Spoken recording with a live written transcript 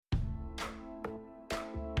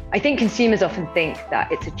I think consumers often think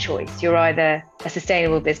that it's a choice. You're either a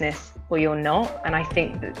sustainable business or you're not. And I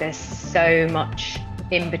think that there's so much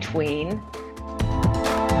in between.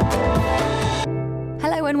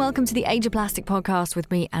 Hello and welcome to the Age of Plastic podcast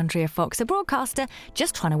with me, Andrea Fox, a broadcaster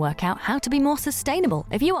just trying to work out how to be more sustainable.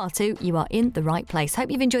 If you are too, you are in the right place.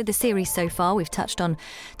 Hope you've enjoyed the series so far. We've touched on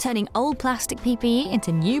turning old plastic PPE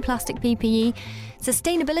into new plastic PPE,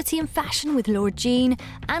 sustainability and fashion with Laura Jean,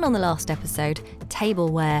 and on the last episode,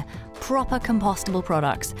 tableware, proper compostable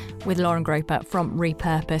products with Lauren Groper from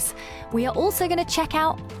Repurpose. We are also going to check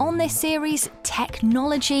out on this series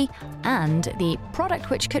technology and the product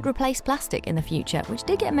which could replace plastic in the future, which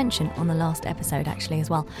did get mentioned on the last episode actually as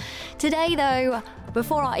well. Today though,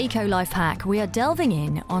 before our eco life hack, we are delving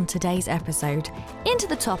in on today's episode into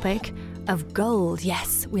the topic of gold.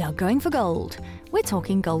 Yes, we are going for gold. We're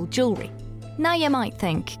talking gold jewellery. Now you might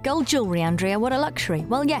think, gold jewellery, Andrea, what a luxury.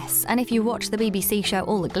 Well, yes, and if you watched the BBC show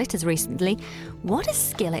All That Glitters recently, what a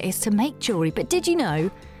skill it is to make jewellery. But did you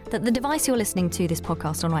know that the device you're listening to this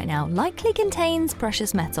podcast on right now likely contains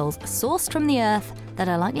precious metals sourced from the earth that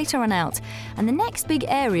are likely to run out? And the next big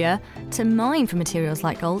area to mine for materials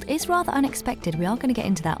like gold is rather unexpected. We are going to get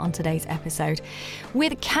into that on today's episode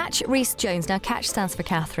with Catch Rees-Jones. Now, Catch stands for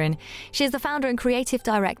Catherine. She is the founder and creative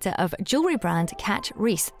director of jewellery brand Catch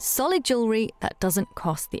Rees, solid jewellery that doesn't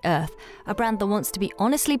cost the earth. A brand that wants to be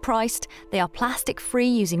honestly priced. They are plastic free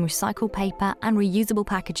using recycled paper and reusable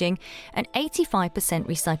packaging and 85%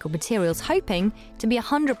 recycled materials, hoping to be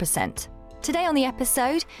 100%. Today on the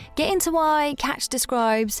episode, get into why Catch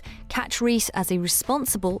describes Catch Rees as a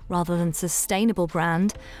responsible rather than sustainable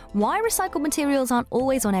brand, why recycled materials aren't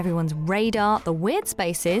always on everyone's radar, the weird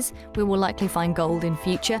spaces we will likely find gold in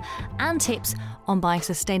future, and tips on buying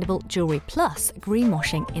sustainable jewellery plus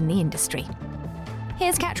greenwashing in the industry.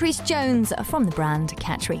 Here's Catch Rees-Jones from the brand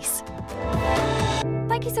Catch Rees.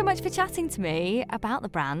 Thank you so much for chatting to me about the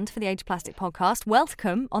brand for the Age of Plastic podcast.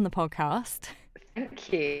 Welcome on the podcast.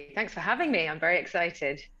 Thank you. Thanks for having me. I'm very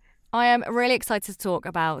excited. I am really excited to talk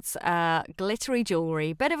about glittery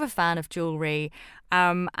jewellery, bit of a fan of jewellery,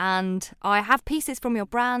 and I have pieces from your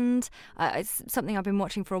brand. It's something I've been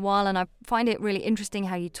watching for a while, and I find it really interesting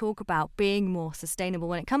how you talk about being more sustainable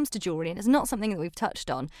when it comes to jewellery, and it's not something that we've touched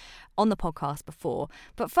on the podcast before.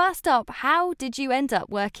 But first up, how did you end up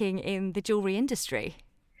working in the jewellery industry?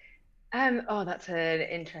 That's an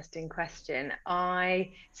interesting question.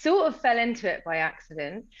 I sort of fell into it by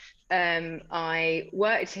accident. I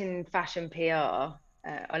worked in fashion PR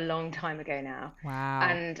a long time ago now. Wow.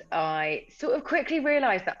 And I sort of quickly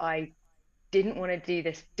realized that I didn't want to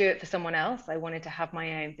do it for someone else. I wanted to have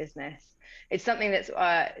my own business. It's something that's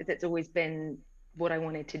always been what I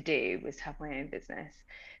wanted to do, was have my own business.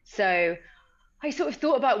 So I sort of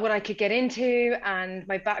thought about what I could get into, and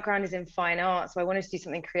my background is in fine art, so I wanted to do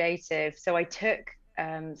something creative. So I took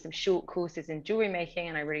some short courses in jewelry making,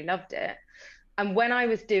 and I really loved it. And when I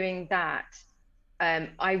was doing that,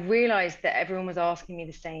 I realized that everyone was asking me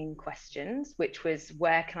the same questions, which was,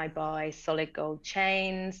 where can I buy solid gold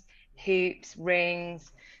chains, hoops,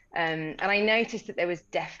 rings? And I noticed that there was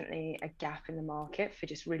definitely a gap in the market for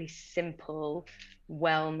just really simple,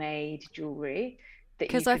 well-made jewelry.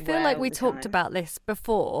 Because I feel like we talked about this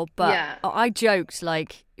before, but yeah. I joked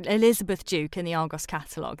like Elizabeth Duke in the Argos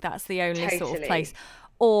catalogue. That's the only sort of place.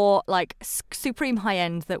 Or like supreme high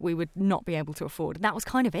end that we would not be able to afford. And that was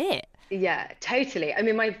kind of it. Yeah, totally. I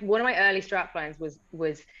mean, one of my early straplines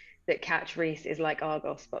was that Catch Rees is like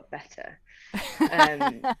Argos, but better.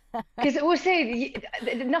 Because also,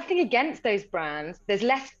 nothing against those brands. There's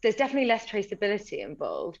definitely less traceability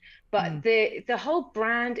involved, but the whole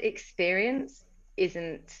brand experience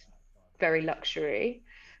isn't very luxury,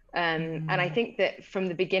 and I think that from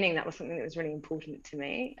the beginning that was something that was really important to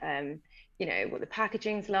me. What the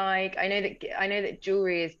packaging's like. I know that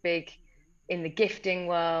jewelry is big in the gifting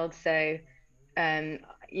world, so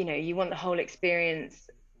you want the whole experience.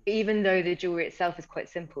 Even though the jewelry itself is quite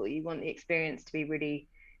simple, you want the experience to be really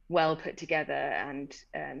well put together and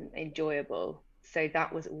enjoyable. So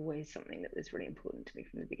that was always something that was really important to me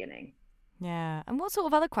from the beginning. Yeah. And what sort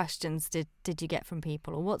of other questions did you get from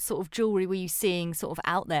people, or what sort of jewellery were you seeing sort of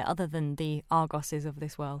out there other than the Argoses of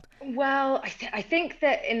this world? Well, I think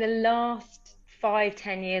that in the last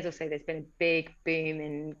 5-10 years or so, there's been a big boom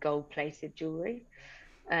in gold-plated jewellery.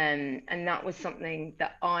 And that was something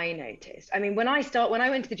that I noticed. I mean, when I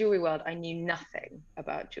went to the jewelry world, I knew nothing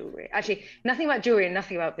about jewelry. Actually, nothing about jewelry and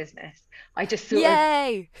nothing about business. I just sort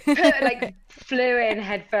of flew in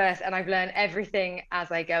head first, and I've learned everything as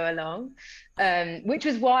I go along, which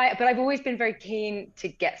was why. But I've always been very keen to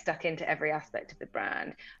get stuck into every aspect of the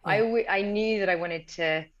brand. Yeah. I knew that I wanted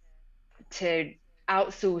to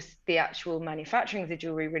outsourced the actual manufacturing of the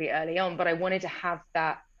jewelry really early on, but I wanted to have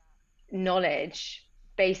that knowledge,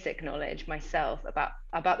 basic knowledge myself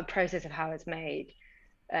about the process of how it's made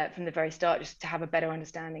from the very start, just to have a better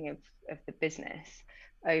understanding of the business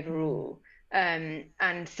overall. And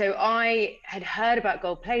so I had heard about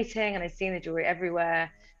gold plating, and I'd seen the jewelry everywhere.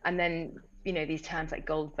 And then, you know, these terms like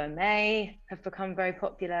gold vermeil have become very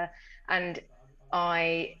popular. And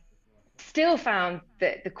I still found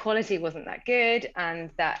that the quality wasn't that good,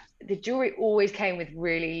 and that the jewelry always came with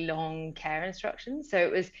really long care instructions. So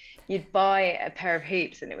it was, you'd buy a pair of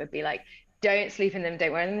hoops and it would be like, don't sleep in them,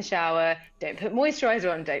 don't wear them in the shower, don't put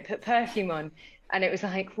moisturizer on, don't put perfume on. And it was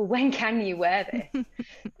like, well, when can you wear this?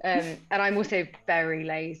 And I'm also very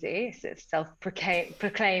lazy, so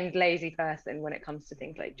self-proclaimed lazy person when it comes to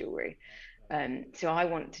things like jewelry. So I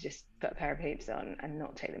want to just put a pair of hoops on and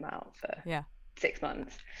not take them out for 6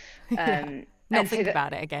 months. Not think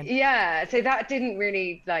about it again. Yeah, so that didn't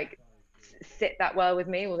really like sit that well with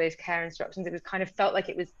me, all those care instructions. It was kind of felt like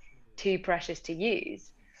it was too precious to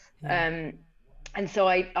use. And so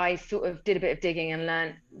I sort of did a bit of digging and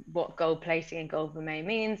learned what gold plating and gold vermeil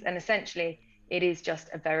means. And essentially it is just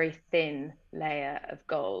a very thin layer of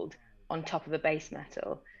gold on top of a base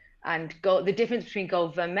metal. And gold, the difference between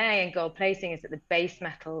gold vermeil and gold plating is that the base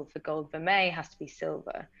metal for gold vermeil has to be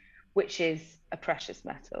silver, which is a precious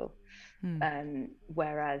metal.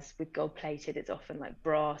 Whereas with gold plated, it's often like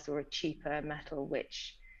brass or a cheaper metal,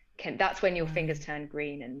 which that's when your fingers turn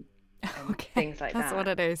green and things like that's that. what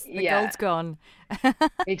it is. The gold's gone.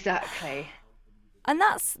 Exactly. And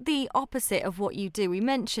that's the opposite of what you do. We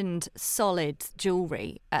mentioned solid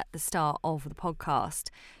jewellery at the start of the podcast.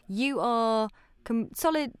 You are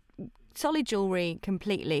solid jewellery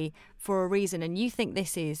completely for a reason, and you think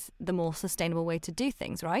this is the more sustainable way to do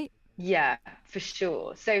things, right? Yeah, for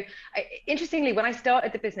sure. So interestingly, when I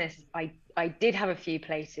started the business, I did have a few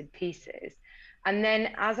plated pieces. And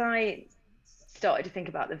then as I started to think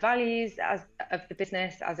about the values of the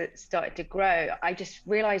business, as it started to grow, I just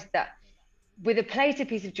realized that with a plated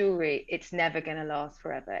piece of jewelry, it's never going to last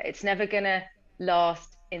forever. It's never going to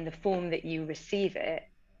last in the form that you receive it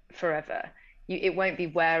forever. It won't be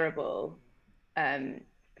wearable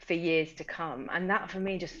for years to come. And that for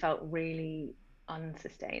me just felt really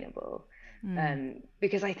unsustainable,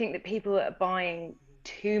 because I think that people are buying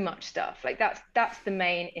too much stuff. Like that's the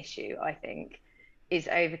main issue, I think, is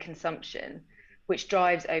overconsumption, which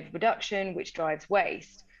drives overproduction, which drives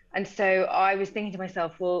waste. And so I was thinking to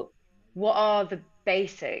myself, well, what are the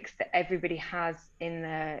basics that everybody has in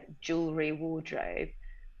their jewelry wardrobe,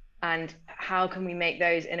 and how can we make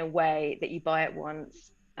those in a way that you buy it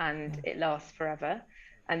once and it lasts forever?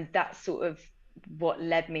 And that's sort of what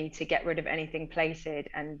led me to get rid of anything plated.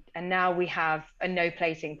 And now we have a no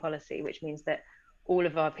plating policy, which means that all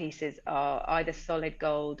of our pieces are either solid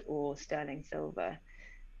gold or sterling silver.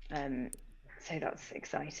 So that's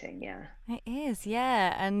exciting. Yeah, it is.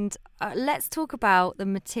 Yeah. And let's talk about the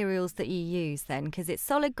materials that you use then, because it's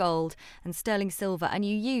solid gold and sterling silver, and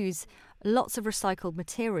you use lots of recycled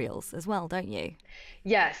materials as well, don't you?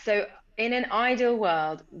 Yeah. So in an ideal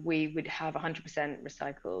world, we would have 100%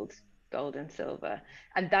 recycled gold and silver,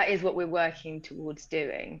 and that is what we're working towards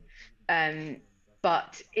doing.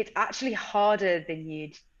 But it's actually harder than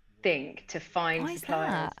you'd think to find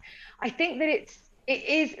suppliers. I think that it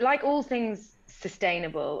is like all things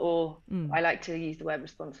sustainable, or I like to use the word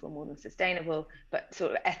responsible more than sustainable, but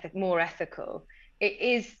sort of more ethical. It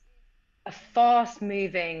is a fast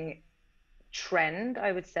moving trend,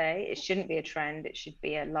 I would say. It shouldn't be a trend, it should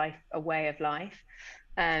be a way of life.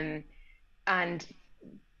 And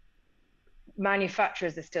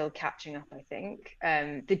manufacturers are still catching up, I think.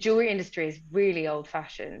 The jewelry industry is really old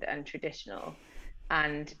fashioned and traditional,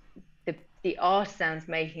 and the artisans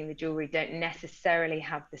making the jewelry don't necessarily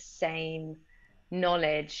have the same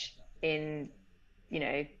knowledge in, you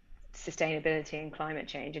know, sustainability and climate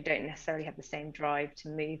change, and don't necessarily have the same drive to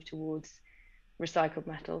move towards recycled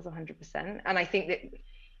metals 100%. And I think that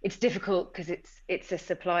it's difficult because it's a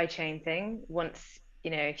supply chain thing. Once, you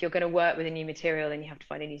know, if you're going to work with a new material, then you have to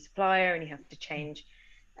find a new supplier, and you have to change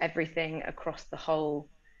everything across the whole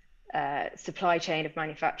supply chain of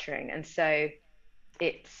manufacturing. And so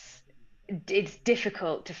it's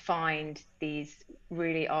difficult to find these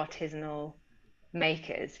really artisanal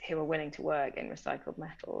makers who are willing to work in recycled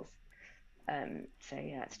metals. So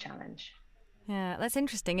yeah, it's a challenge. Yeah, that's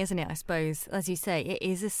interesting, isn't it? I suppose, as you say, it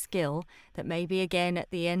is a skill that maybe, again,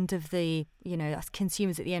 at the end of the, you know, as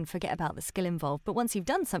consumers at the end forget about the skill involved. But once you've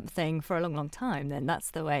done something for a long, long time, then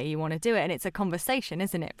that's the way you want to do it. And it's a conversation,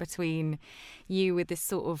 isn't it, between you with this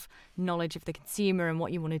sort of knowledge of the consumer and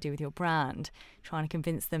what you want to do with your brand trying to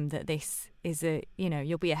convince them that this is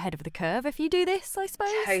you'll be ahead of the curve if you do this, I suppose.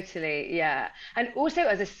 Totally, yeah. And also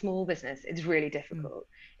as a small business, it's really difficult.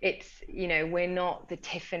 It's, we're not the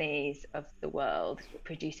Tiffany's of the world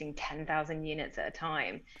producing 10,000 units at a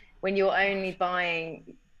time. When you're only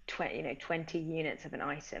buying 20 units of an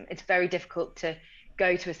item, it's very difficult to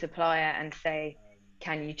go to a supplier and say,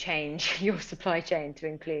 can you change your supply chain to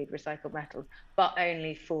include recycled metals, but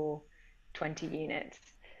only for 20 units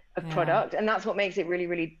of product. And that's what makes it really,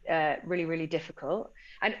 really difficult.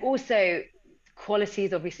 And also quality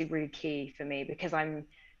is obviously really key for me, because I'm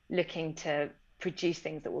looking to produce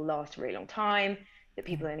things that will last a really long time, that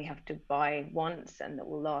people only have to buy once, and that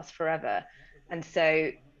will last forever. And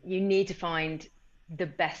so you need to find the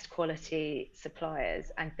best quality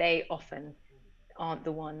suppliers, and they often aren't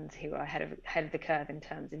the ones who are ahead of the curve in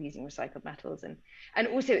terms of using recycled metals. And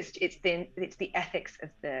also it's the ethics of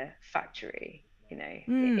the factory.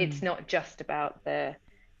 It's not just about the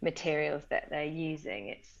materials that they're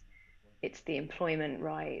using, it's the employment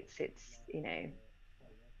rights, it's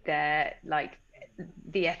they're like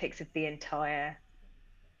the ethics of the entire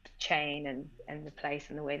chain and the place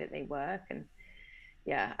and the way that they work. And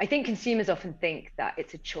I think consumers often think that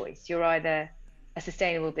it's a choice. You're either a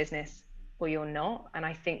sustainable business or you're not. And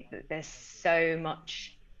I think that there's so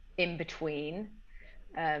much in between.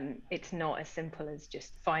 It's not as simple as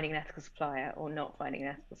just finding an ethical supplier or not finding an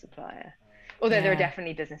ethical supplier. Although there are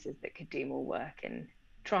definitely businesses that could do more work in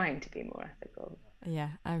trying to be more ethical. Yeah,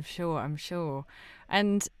 I'm sure.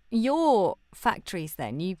 And your factories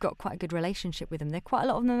then, you've got quite a good relationship with them. Quite a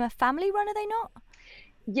lot of them are family run, are they not?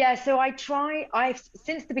 Yeah, so I've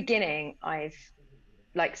since the beginning, I've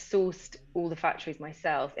sourced all the factories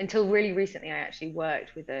myself, until really recently I actually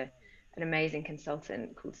worked with an amazing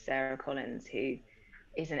consultant called Sarah Collins, who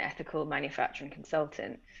is an ethical manufacturing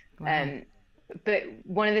consultant. Wow. But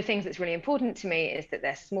one of the things that's really important to me is that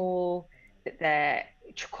they're small, that they're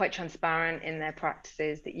quite transparent in their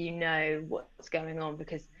practices, that what's going on,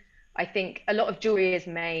 because I think a lot of jewelry is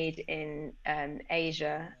made in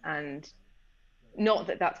Asia, and not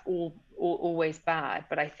that that's always bad,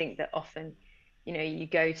 but I think that often you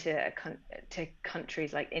go to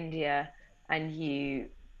countries like India and you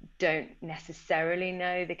don't necessarily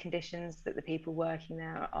know the conditions that the people working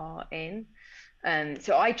there are in.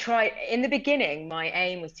 So in the beginning, my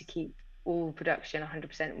aim was to keep all production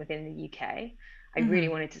 100% within the UK. I really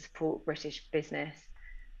wanted to support British business.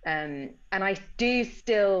 And I do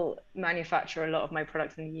still manufacture a lot of my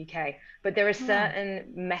products in the UK, but there are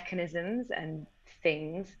certain mechanisms and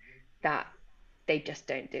things that they just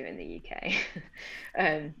don't do in the UK.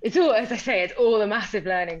 It's all, as I say, it's all a massive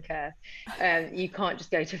learning curve. You can't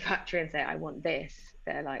just go to a factory and say, I want this.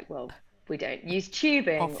 They're like, well, we don't use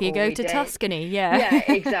tubing. Off you go to Tuscany, Yeah,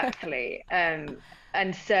 exactly.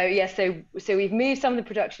 And so we've moved some of the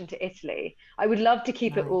production to Italy. I would love to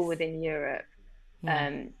keep it all within Europe.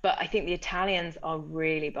 Yeah. But I think the Italians are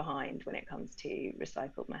really behind when it comes to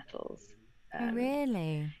recycled metals.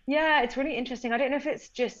 Really? Yeah, it's really interesting. I don't know if it's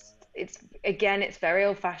very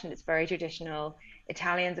old fashioned, it's very traditional.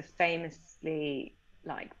 Italians are famously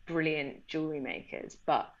brilliant jewelry makers,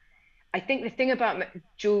 but I think the thing about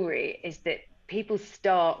jewelry is that people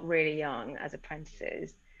start really young as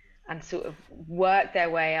apprentices and sort of work their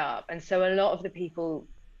way up. And so a lot of the people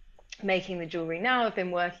making the jewelry now have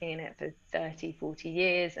been working in it for 30, 40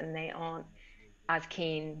 years, and they aren't as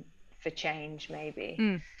keen for change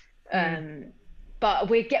maybe. But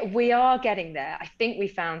we are getting there. I think we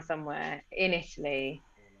found somewhere in Italy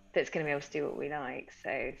that's going to be able to do what we like.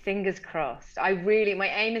 So fingers crossed. My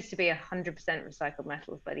aim is to be 100% recycled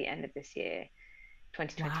metals by the end of this year,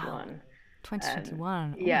 2021. Wow.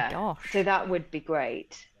 2021. Oh yeah. My gosh. So that would be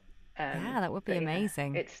great. Yeah, that would be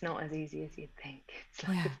amazing. It's not as easy as you'd think.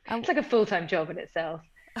 It's like a full-time job in itself.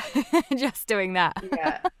 Just doing that.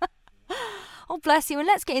 Yeah. Oh, bless you. And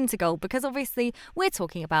let's get into gold, because obviously we're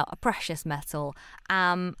talking about a precious metal.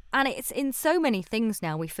 And it's in so many things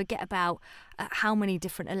now. We forget about how many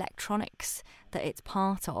different electronics that it's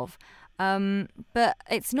part of. But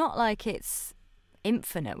it's not like it's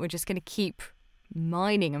infinite. We're just going to keep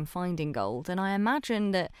mining and finding gold. And I imagine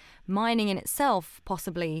that mining in itself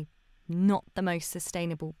possibly not the most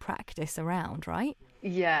sustainable practice around, right?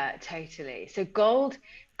 Yeah, totally. So gold,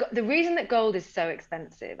 the reason that gold is so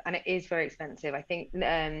expensive, and it is very expensive, I think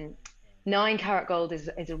 9-carat gold is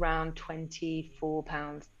around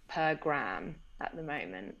 £24 per gram at the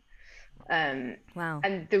moment. Wow.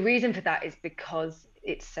 And the reason for that is because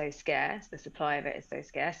it's so scarce, the supply of it is so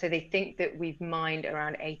scarce. So they think that we've mined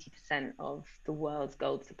around 80% of the world's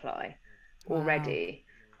gold supply already.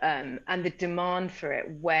 And the demand for it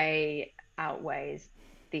way outweighs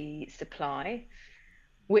the supply,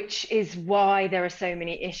 which is why there are so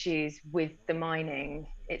many issues with the mining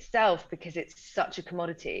itself, because it's such a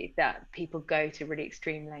commodity that people go to really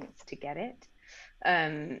extreme lengths to get it.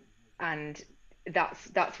 And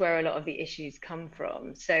that's where a lot of the issues come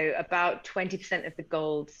from. So about 20% of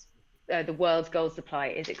the world's gold supply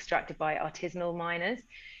is extracted by artisanal miners,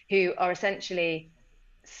 who are essentially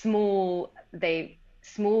small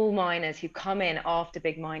miners who come in after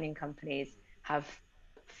big mining companies have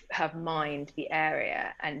mined the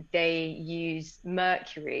area, and they use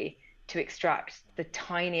mercury to extract the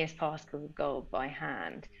tiniest particles of gold by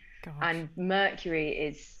hand. Gosh. And mercury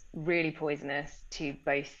is really poisonous to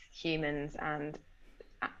both humans and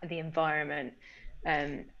the environment,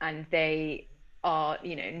 and they are,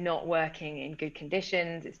 not working in good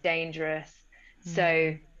conditions. It's dangerous.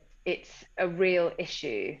 So it's a real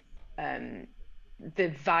issue. The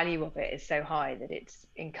value of it is so high that it's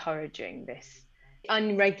encouraging this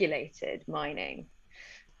unregulated mining,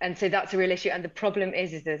 and so that's a real issue. And the problem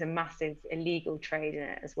is there's a massive illegal trade in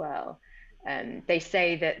it as well. They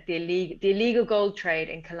say that the illegal gold trade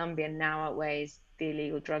in Colombia now outweighs the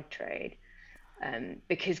illegal drug trade,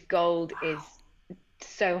 because gold is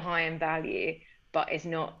so high in value, but is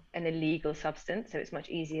not an illegal substance, so it's much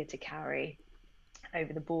easier to carry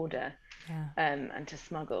over the border. And to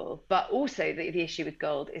smuggle. But also the issue with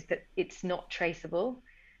gold is that it's not traceable.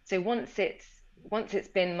 So once it's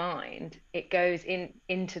been mined, it goes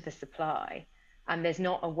into the supply, and there's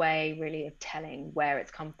not a way really of telling where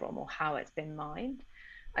it's come from or how it's been mined.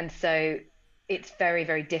 And so it's very,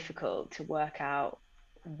 very difficult to work out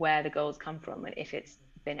where the gold's come from and if it's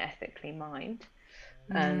been ethically mined.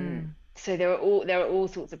 So there are all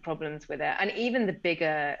sorts of problems with it. And even the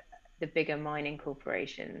bigger mining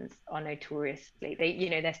corporations are notoriously,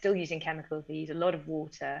 they're still using chemicals. They use a lot of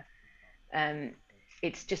water.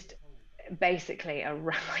 It's just basically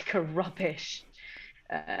like a rubbish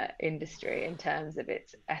industry in terms of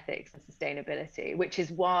its ethics and sustainability, which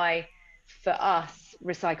is why for us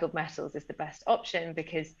recycled metals is the best option,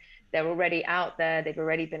 because they're already out there, they've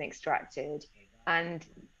already been extracted, and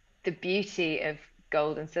the beauty of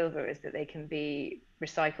gold and silver is that they can be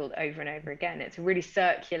recycled over and over again. It's a really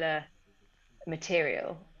circular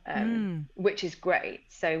material, which is great.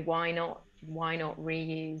 So why not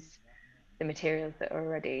reuse the materials that are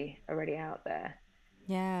already out there?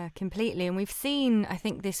 Yeah, completely. And we've seen, I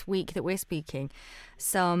think this week that we're speaking,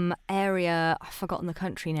 some area, I've forgotten the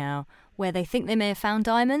country now, where they think they may have found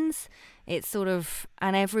diamonds. It's sort of,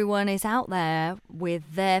 and everyone is out there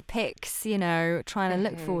with their picks, trying to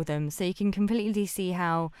look for them. So you can completely see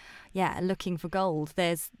how, looking for gold,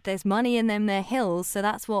 there's money in them, their hills. So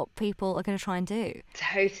that's what people are going to try and do.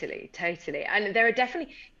 Totally. And there are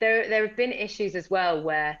definitely, there have been issues as well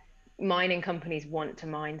where mining companies want to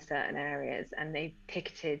mine certain areas, and they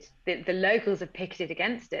picketed, the locals have picketed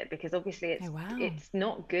against it, because obviously it's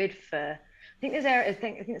not good for, I think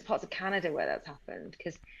there's parts of Canada where that's happened,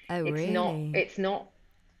 because it's not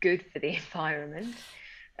good for the environment.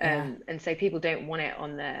 And so people don't want it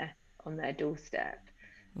on their doorstep.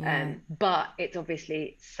 But it's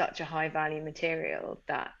obviously such a high value material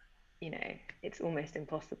that it's almost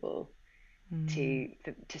impossible to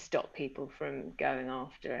stop people from going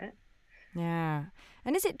after it. Yeah.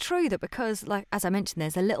 And is it true that because, like, as I mentioned,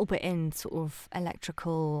 there's a little bit in sort of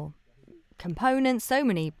electrical components, so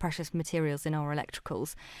many precious materials in our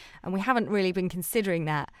electricals, and we haven't really been considering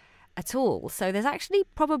that at all. So there's actually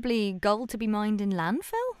probably gold to be mined in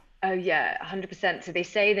landfill? Oh, yeah, 100%. So they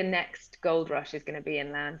say the next gold rush is going to be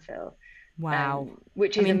in landfill. Wow.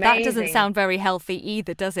 Which is amazing. That doesn't sound very healthy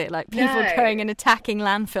either, does it? Like people going and attacking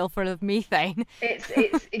landfill for the methane.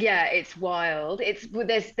 It's wild.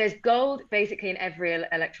 There's gold basically in every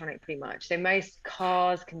electronic pretty much. So most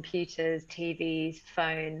cars, computers, TVs,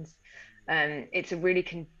 phones. It's a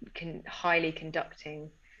really highly conducting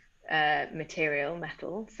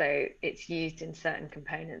metal. So it's used in certain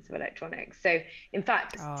components of electronics. So in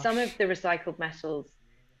fact, some of the recycled metals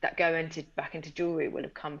that go back into jewelry will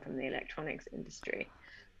have come from the electronics industry.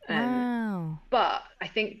 Wow. But I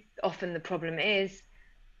think often the problem is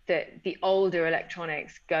that the older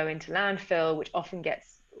electronics go into landfill, which often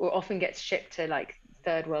gets shipped to like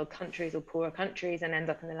third world countries or poorer countries and ends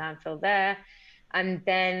up in the landfill there. And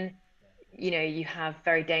then, you have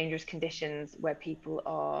very dangerous conditions where people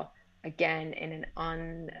are, again, in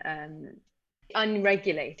an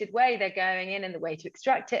unregulated way. They're going in, and the way to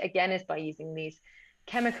extract it, again, is by using these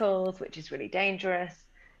chemicals, which is really dangerous.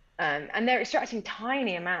 And they're extracting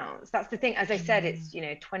tiny amounts. That's the thing. As I said, it's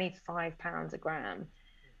 25 pounds a gram.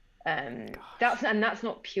 That's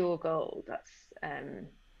not pure gold. That's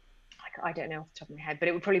I I don't know off the top of my head, but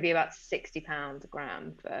it would probably be about £60 a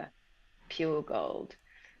gram for pure gold.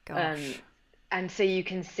 Gosh. And so you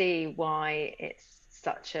can see why it's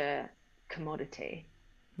such a commodity.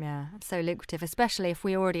 Yeah, it's so lucrative, especially if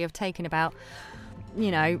we already have taken about,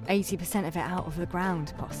 80% of it out of the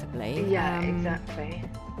ground, possibly. Yeah, exactly.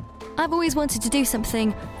 I've always wanted to do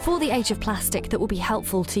something for the age of plastic that will be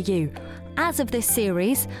helpful to you. As of this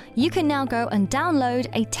series, you can now go and download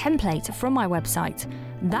a template from my website.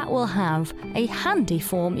 That will have a handy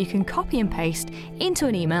form you can copy and paste into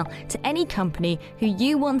an email to any company who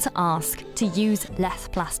you want to ask to use less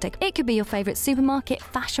plastic. It could be your favourite supermarket,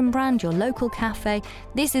 fashion brand, your local cafe.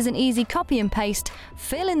 This is an easy copy and paste,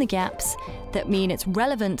 fill in the gaps that mean it's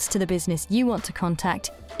relevant to the business you want to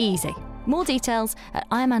contact. Easy. More details at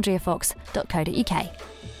iamandreafox.co.uk.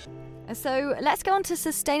 So let's go on to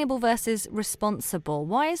sustainable versus responsible.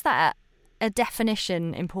 Why is that a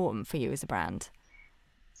definition important for you as a brand?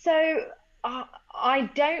 So I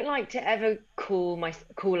don't like to ever call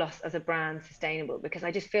us as a brand sustainable, because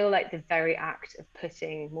I just feel like the very act of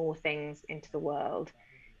putting more things into the world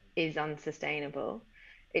is unsustainable.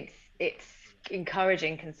 It's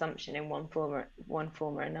encouraging consumption in one form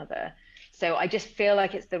or another. So I just feel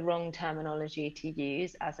like it's the wrong terminology to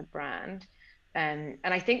use as a brand. And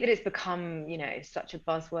I think that it's become, such a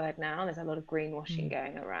buzzword now. There's a lot of greenwashing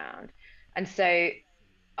going around. And so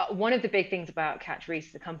one of the big things about Catch Reese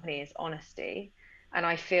as a company is honesty. And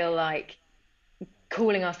I feel like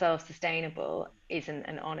calling ourselves sustainable isn't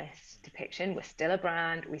an honest depiction. We're still a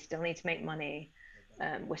brand. We still need to make money.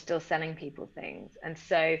 We're still selling people things. And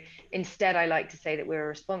so instead, I like to say that we're a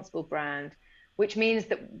responsible brand, which means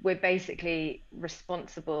that we're basically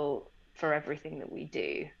responsible for everything that we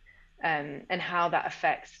do, and how that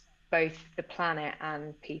affects both the planet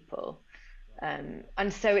and people.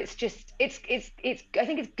 And so it's I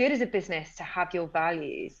think it's good as a business to have your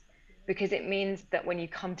values, because it means that when you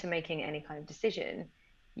come to making any kind of decision,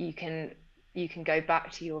 you can go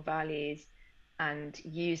back to your values and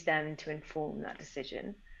use them to inform that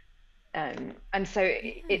decision. And so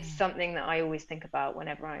it's something that I always think about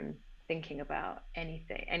whenever I'm thinking about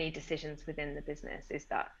any decisions within the business, is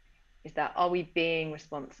that are we being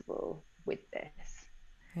responsible with this?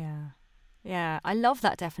 Yeah, I love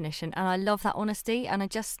that definition, and I love that honesty, and I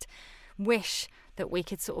just wish that we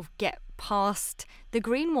could sort of get past the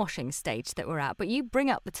greenwashing stage that we're at. But you bring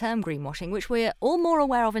up the term greenwashing, which we're all more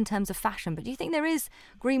aware of in terms of fashion, but do you think there is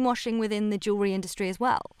greenwashing within the jewellery industry as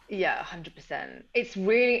well? Yeah, 100%. It's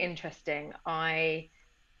really interesting. I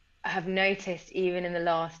have noticed even in the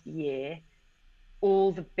last year,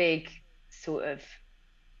 all the big sort of,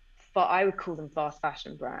 I would call them fast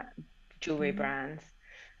fashion jewelry brands,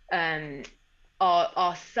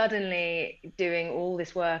 are suddenly doing all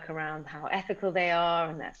this work around how ethical they are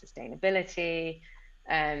and their sustainability,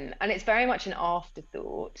 and it's very much an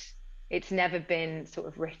afterthought. It's never been sort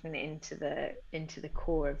of written into the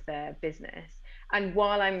core of their business. And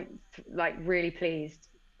while I'm like really pleased,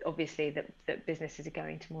 obviously, that businesses are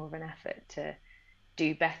going to more of an effort to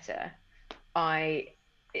do better, I'd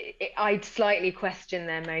slightly question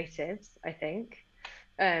their motives, I think.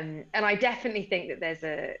 And I definitely think that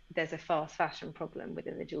there's a fast fashion problem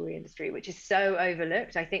within the jewelry industry, which is so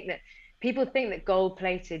overlooked. I think that people think that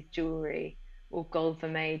gold-plated jewelry or gold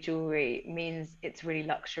vermeil jewelry means it's really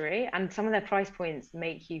luxury, and some of their price points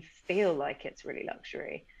make you feel like it's really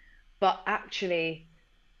luxury, but actually,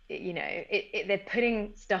 they're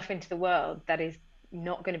putting stuff into the world that is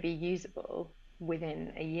not going to be usable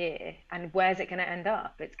within a year. And where's it going to end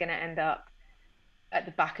up? It's going to end up at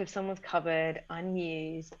the back of someone's cupboard,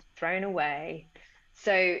 unused, thrown away.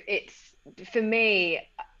 So it's, for me,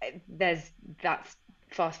 that's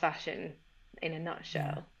fast fashion in a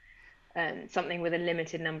nutshell. Something with a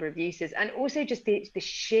limited number of uses, and also just the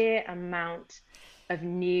sheer amount of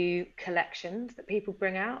new collections that people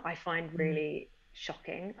bring out, I find really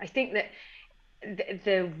shocking. I think that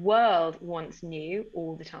the world wants new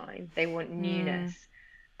all the time. They want newness,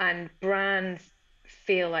 and brands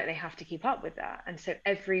feel like they have to keep up with that. And so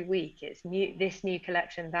every week it's new, this new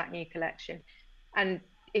collection, that new collection, and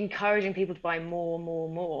encouraging people to buy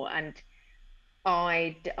more. And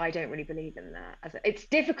I don't really believe in that. It's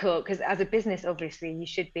difficult because as a business, obviously, you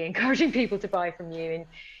should be encouraging people to buy from you, and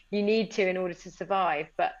you need to in order to survive.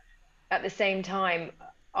 But at the same time,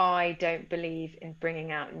 I don't believe in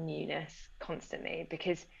bringing out newness constantly,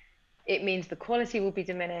 because it means the quality will be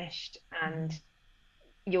diminished, and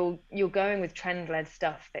you're going with trend-led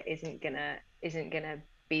stuff that isn't gonna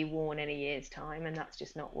be worn in a year's time, and that's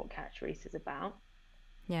just not what Catch Reese is about.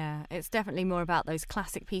 Yeah, it's definitely more about those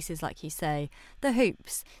classic pieces, like you say, the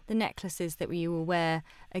hoops, the necklaces that you will wear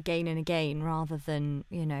again and again, rather than,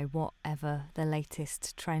 you know, whatever the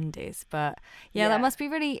latest trend is. But yeah, that must be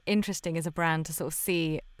really interesting as a brand to sort of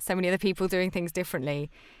see so many other people doing things differently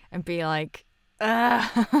and be like,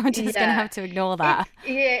 I'm just going to have to ignore that.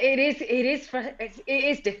 It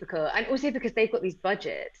is difficult, and also because they've got these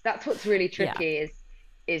budgets. That's what's really tricky.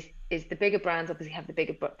 Is the bigger brands obviously have the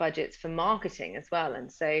bigger budgets for marketing as well, and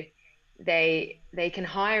so they can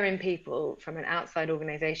hire in people from an outside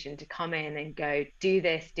organization to come in and go, do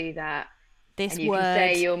this, do that, this and you word, can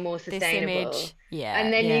say you're more sustainable, this image.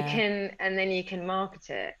 and then you can market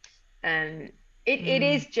it. And it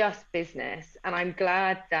is just business, and I'm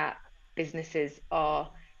glad that businesses are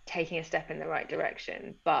taking a step in the right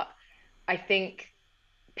direction. But I think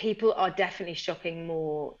people are definitely shopping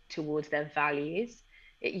more towards their values.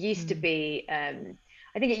 It used to be,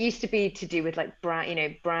 I think it used to be to do with like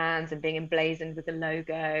brands and being emblazoned with a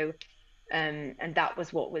logo, and that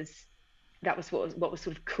was what was sort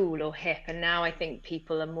of cool or hip. And now I think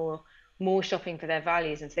people are more shopping for their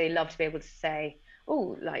values, and so they love to be able to say,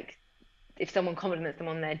 oh, like if someone compliments them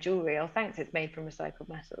on their jewelry, oh thanks, it's made from recycled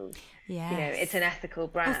metals. Yeah, you know, it's an ethical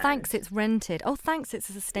brand. Oh thanks, it's rented. Oh thanks, it's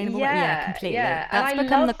a sustainable. Completely. Yeah. That's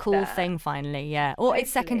become the cool thing finally. Yeah, or totally.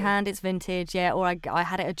 It's secondhand, it's vintage. Yeah, or I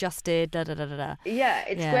had it adjusted. Yeah,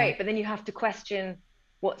 it's great, but then you have to question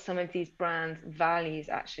what some of these brands' values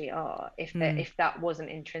actually are, if that wasn't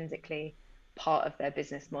intrinsically part of their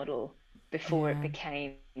business model before it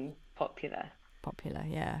became popular.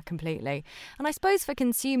 Yeah, completely. And I suppose for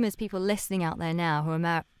consumers, people listening out there now who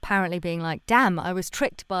are apparently being like, damn, I was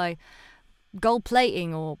tricked by gold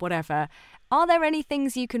plating or whatever, are there any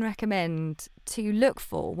things you can recommend to look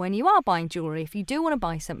for when you are buying jewellery? If you do want to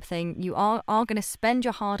buy something, you are going to spend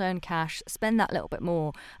your hard-earned cash, spend that little bit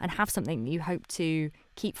more and have something that you hope to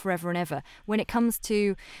keep forever and ever. When it comes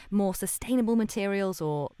to more sustainable materials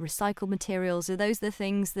or recycled materials, are those the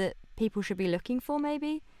things that people should be looking for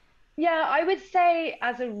maybe? Yeah, I would say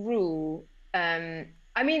as a rule, I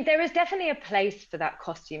mean, there is definitely a place for that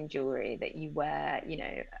costume jewelry that you wear, you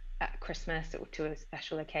know, at Christmas or to a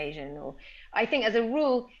special occasion. Or I think as a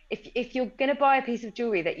rule, if you're going to buy a piece of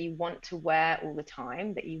jewelry that you want to wear all the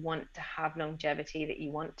time, that you want to have longevity, that you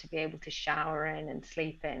want to be able to shower in and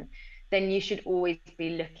sleep in, then you should always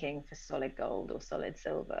be looking for solid gold or solid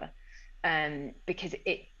silver, because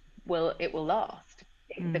it will last.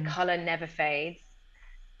 The color never fades.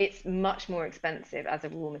 It's much more expensive as a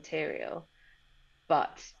raw material,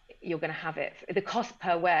 but you're going to have it. The cost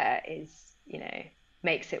per wear is, you know,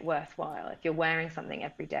 makes it worthwhile if you're wearing something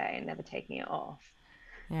every day and never taking it off.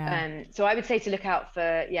 So I would say to look out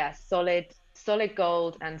for solid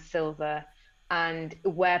gold and silver, and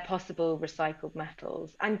where possible recycled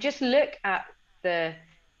metals, and just look at the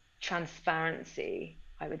transparency,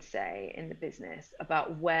 I would say, in the business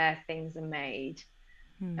about where things are made.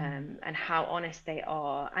 And how honest they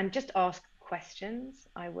are, and just ask questions.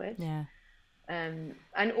 I would. And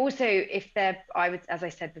also, as I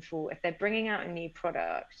said before, if they're bringing out a new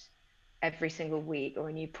product every single week or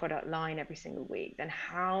a new product line every single week, then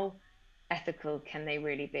how ethical can they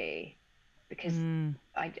really be? Because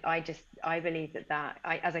I believe that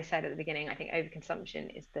as I said at the beginning, I think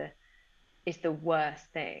overconsumption is the worst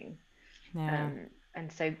thing.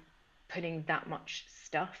 And so putting that much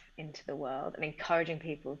stuff into the world and encouraging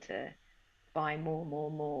people to buy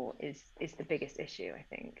more is the biggest issue, I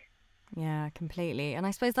think. Yeah, completely. And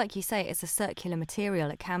I suppose, like you say, it's a circular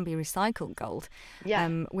material. It can be recycled gold,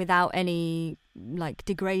 without any like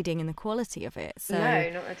degrading in the quality of it. So no,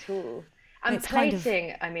 not at all. And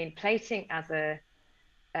plating as a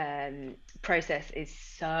process is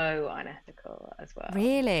so unethical as well.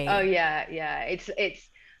 Really? Oh yeah. It's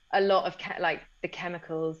a lot of like the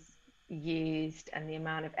chemicals used and the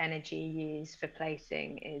amount of energy used for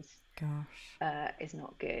plating is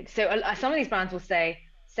not good. So some of these brands will say,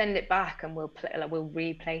 send it back and we'll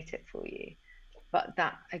replate it for you, but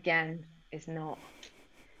that again is not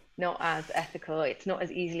as ethical. It's not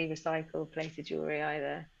as easily recycled plated jewelry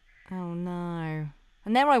either. Oh no.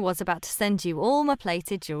 And there I was about to send you all my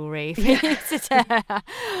plated jewellery for you to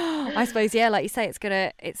I suppose, like you say,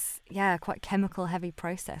 it's quite chemical heavy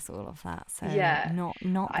process, all of that. So not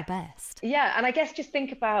the best. Yeah, and I guess just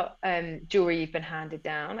think about jewellery you've been handed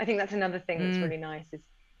down. I think that's another thing that's really nice, is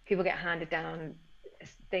people get handed down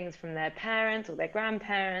things from their parents or their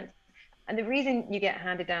grandparents. And the reason you get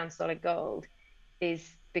handed down solid gold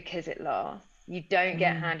is because it lasts. You don't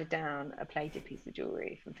get handed down a plated piece of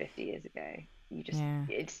jewellery from 50 years ago.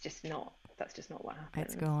 It's just not that's just not what happens.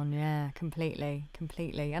 It's gone, yeah, completely.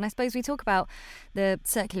 And I suppose we talk about the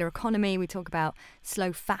circular economy, we talk about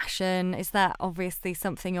slow fashion. Is that obviously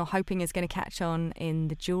something you're hoping is going to catch on in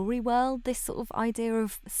the jewellery world, this sort of idea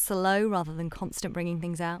of slow rather than constant bringing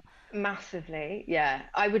things out? Massively, yeah.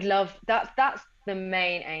 I would love that. That's the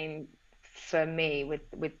main aim for me with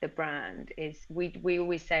the brand. Is we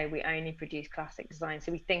always say we only produce classic design,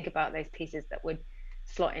 so we think about those pieces that would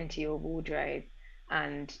slot into your wardrobe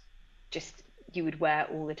and just you would wear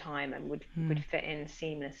all the time and would fit in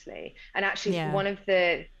seamlessly. And actually, one of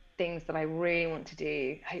the things that I really want to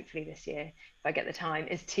do, hopefully this year, if I get the time,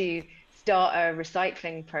 is to start a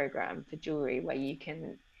recycling program for jewelry where you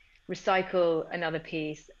can recycle another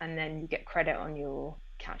piece and then you get credit on your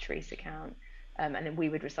Catch Reese account, and then we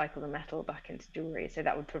would recycle the metal back into jewelry. So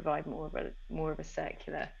that would provide more of a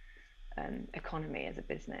circular economy as a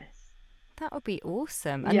business. That would be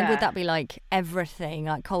awesome. And would that be like everything,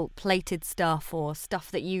 like cold plated stuff or stuff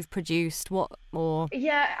that you've produced?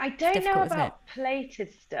 Yeah, I don't know about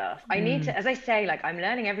plated stuff. I need to, as I say, like I'm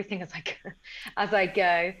learning everything as I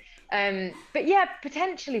go. But yeah,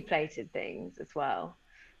 potentially plated things as well.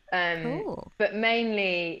 Cool. But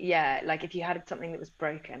mainly, yeah, like if you had something that was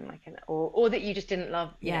broken, like or that you just didn't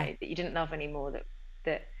love, you know, that you didn't love anymore,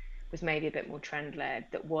 that was maybe a bit more trend led,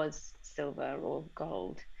 that was silver or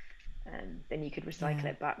gold. Then you could recycle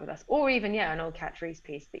it back with us, or even an old Catch Reese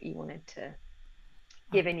piece that you wanted to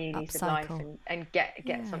give a new lease of life and get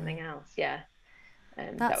something else.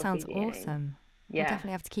 That sounds awesome. We'll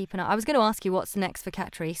definitely have to keep an eye. I was going to ask you what's next for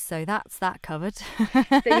Catch Reese, so that's that covered.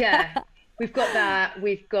 So we've got that.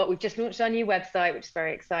 We've just launched our new website, which is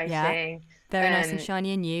very exciting. Very nice and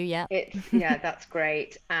shiny and new. That's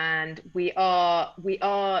great. And we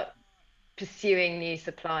are pursuing new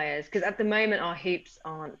suppliers, because at the moment our hoops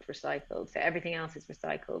aren't recycled, so everything else is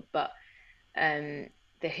recycled, but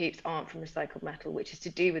the hoops aren't from recycled metal, which is to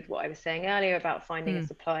do with what I was saying earlier about finding a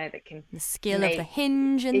supplier that can the skill of the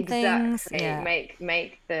hinge and things,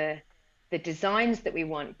 make the designs that we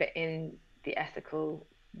want, but in the ethical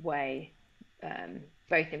way,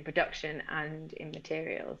 both in production and in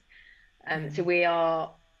materials. So we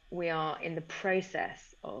are in the process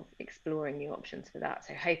of exploring new options for that.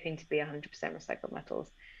 So hoping to be 100% recycled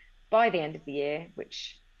metals by the end of the year,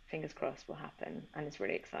 which fingers crossed will happen, and it's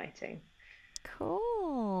really exciting.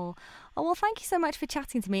 Cool. Oh, well, thank you so much for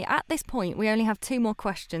chatting to me. At this point, we only have 2 more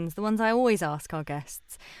questions, the ones I always ask our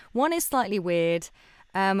guests. One is slightly weird.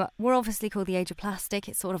 We're obviously called the Age of Plastic.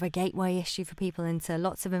 It's sort of a gateway issue for people into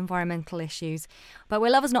lots of environmental issues. But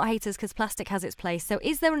we're lovers, not haters, because plastic has its place. So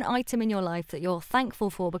is there an item in your life that you're thankful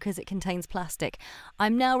for because it contains plastic?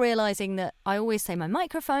 I'm now realising that I always say my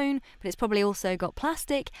microphone, but it's probably also got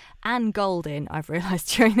plastic and gold in, I've realised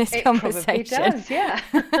during this conversation. It probably does, yeah.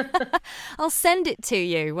 I'll send it to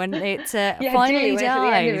you when it finally dies. At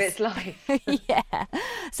the end of its life.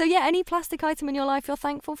 So any plastic item in your life you're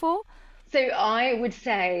thankful for? So I would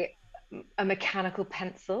say a mechanical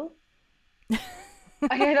pencil.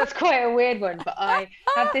 I know that's quite a weird one, but I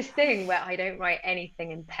have this thing where I don't write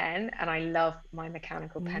anything in pen, and I love my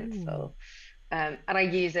mechanical pencil. And I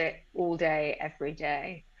use it all day, every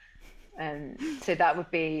day. So that would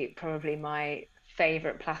be probably my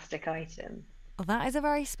favourite plastic item. Well, that is a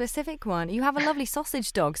very specific one. You have a lovely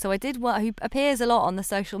sausage dog, so who appears a lot on the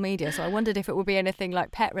social media, so I wondered if it would be anything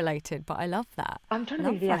like pet related, but I love that. I'm trying to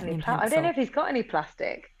think if he has any I don't know if he's got any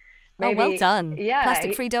plastic. Maybe, well done. Yeah,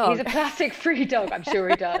 plastic-free dog. He's a plastic-free dog. I'm sure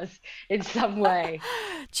he does in some way.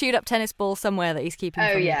 Chewed up tennis ball somewhere that he's keeping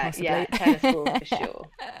from you, possibly. Tennis ball for sure.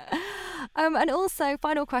 And also,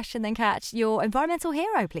 final question then, Catch, your environmental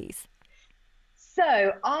hero, please.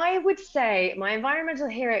 So I would say my environmental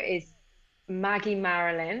hero is Maggie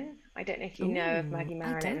Marilyn. I don't know if you know of Maggie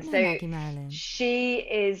Marilyn. I don't know Maggie Marilyn. She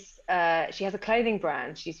is she has a clothing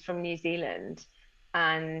brand. She's from New Zealand,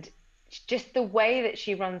 and just the way that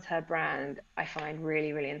she runs her brand I find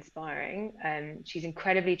really, really inspiring. She's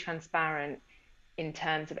incredibly transparent in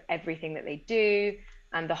terms of everything that they do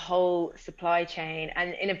and the whole supply chain,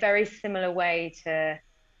 and in a very similar way to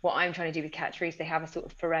what I'm trying to do with Catch Reese. They have a sort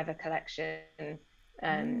of forever collection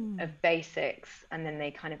of basics, and then they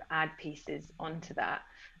kind of add pieces onto that,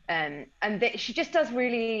 and she just does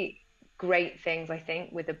really great things, I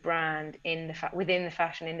think, with a brand within the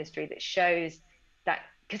fashion industry that shows that,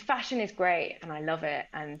 because fashion is great and I love it,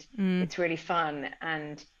 and it's really fun,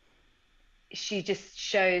 and she just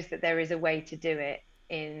shows that there is a way to do it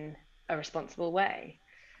in a responsible way.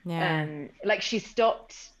 Like she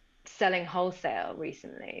stopped selling wholesale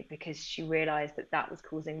recently because she realized that was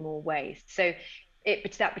causing more waste. So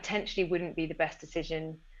that potentially wouldn't be the best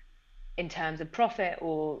decision in terms of profit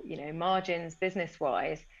or margins business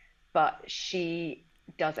wise, but she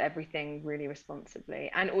does everything really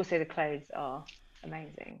responsibly. And also the clothes are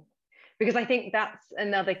amazing, because I think that's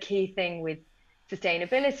another key thing with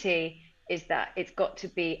sustainability, is that it's got to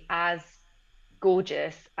be as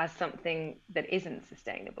gorgeous as something that isn't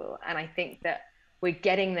sustainable. And I think that we're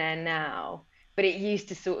getting there now, but it used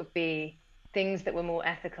to sort of be things that were more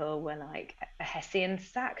ethical were like a Hessian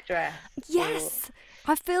sack dress. Yes.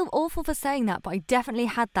 I feel awful for saying that, but I definitely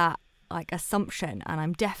had that like assumption, and I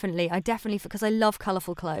definitely, because I love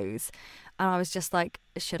colourful clothes, and I was just like,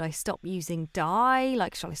 should I stop using dye?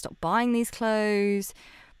 Like, should I stop buying these clothes?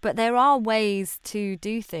 But there are ways to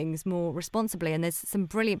do things more responsibly, and there's some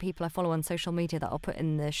brilliant people I follow on social media that I'll put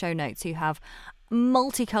in the show notes who have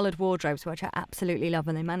multicoloured wardrobes, which I absolutely love,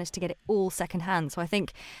 and they manage to get it all secondhand. So I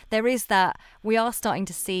think there is that, we are starting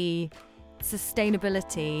to see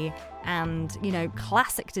sustainability and, you know,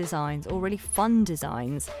 classic designs or really fun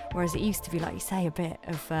designs, whereas it used to be, like you say, a bit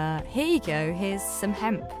of here you go, here's some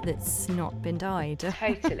hemp that's not been dyed.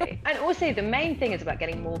 Totally. And also the main thing is about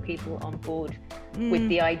getting more people on board with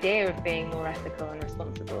the idea of being more ethical and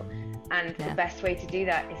responsible, and the best way to do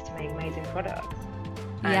that is to make amazing products.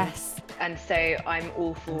 And so I'm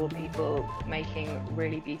all for people making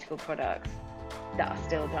really beautiful products that are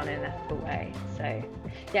still done in an ethical way. So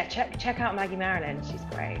yeah, check out Maggie Marilyn, she's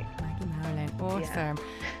great. Maggie Marilyn, awesome.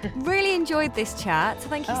 Really enjoyed this chat. So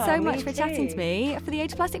thank you so much for chatting to me for the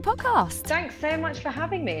Age of Plastic podcast. Thanks so much for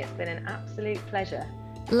having me. It's been an absolute pleasure.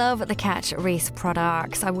 Love the Catch Reese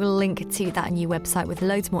products. I will link to that new website with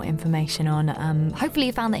loads more information on. Hopefully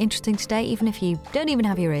you found that interesting today, even if you don't even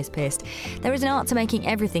have your ears pierced. There is an art to making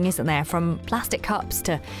everything, isn't there? From plastic cups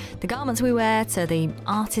to the garments we wear to the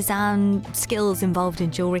artisan skills involved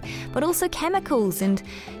in jewellery, but also chemicals. And,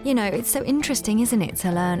 you know, it's so interesting, isn't it,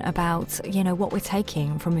 to learn about, you know, what we're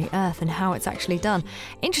taking from the earth and how it's actually done.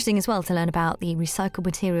 Interesting as well to learn about the recycled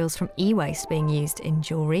materials from e-waste being used in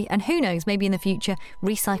jewellery. And who knows, maybe in the future,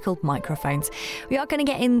 recycled microphones. We are going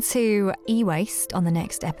to get into e-waste on the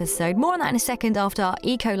next episode. More on that in a second after our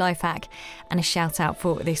Eco Life Hack and a shout out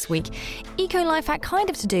for this week. Eco Life Hack kind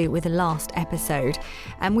of to do with the last episode.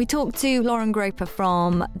 And we talked to Lauren Groper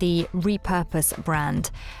from the Repurpose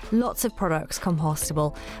brand. Lots of products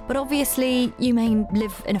compostable, but obviously you may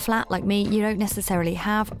live in a flat like me. You don't necessarily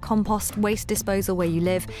have compost waste disposal where you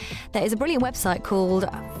live. There is a brilliant website called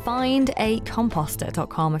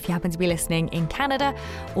findacomposter.com if you happen to be listening in Canada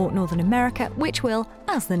or Northern America, which will,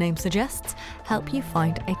 as the name suggests, help you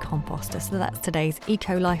find a composter. So that's today's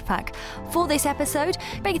Eco Life Hack for this episode.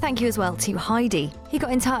 Big thank you as well to Heidi, who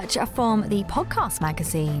got in touch from the Podcast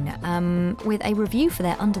Magazine with a review for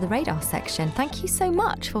their Under the Radar section. Thank you so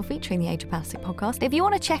much for featuring the Age of Plastic podcast. If you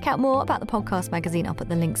want to check out more about the Podcast Magazine, I'll put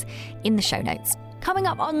the links in the show notes. Coming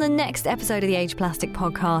up on the next episode of the Age Plastic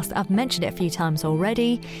podcast, I've mentioned it a few times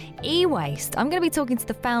already, e-waste. I'm going to be talking to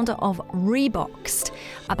the founder of Reboxed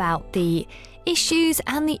about the issues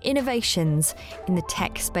and the innovations in the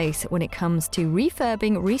tech space when it comes to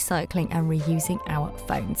refurbing, recycling and reusing our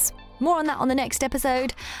phones. More on that on the next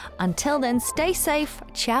episode. Until then, stay safe.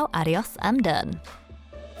 Ciao, adios, I'm done.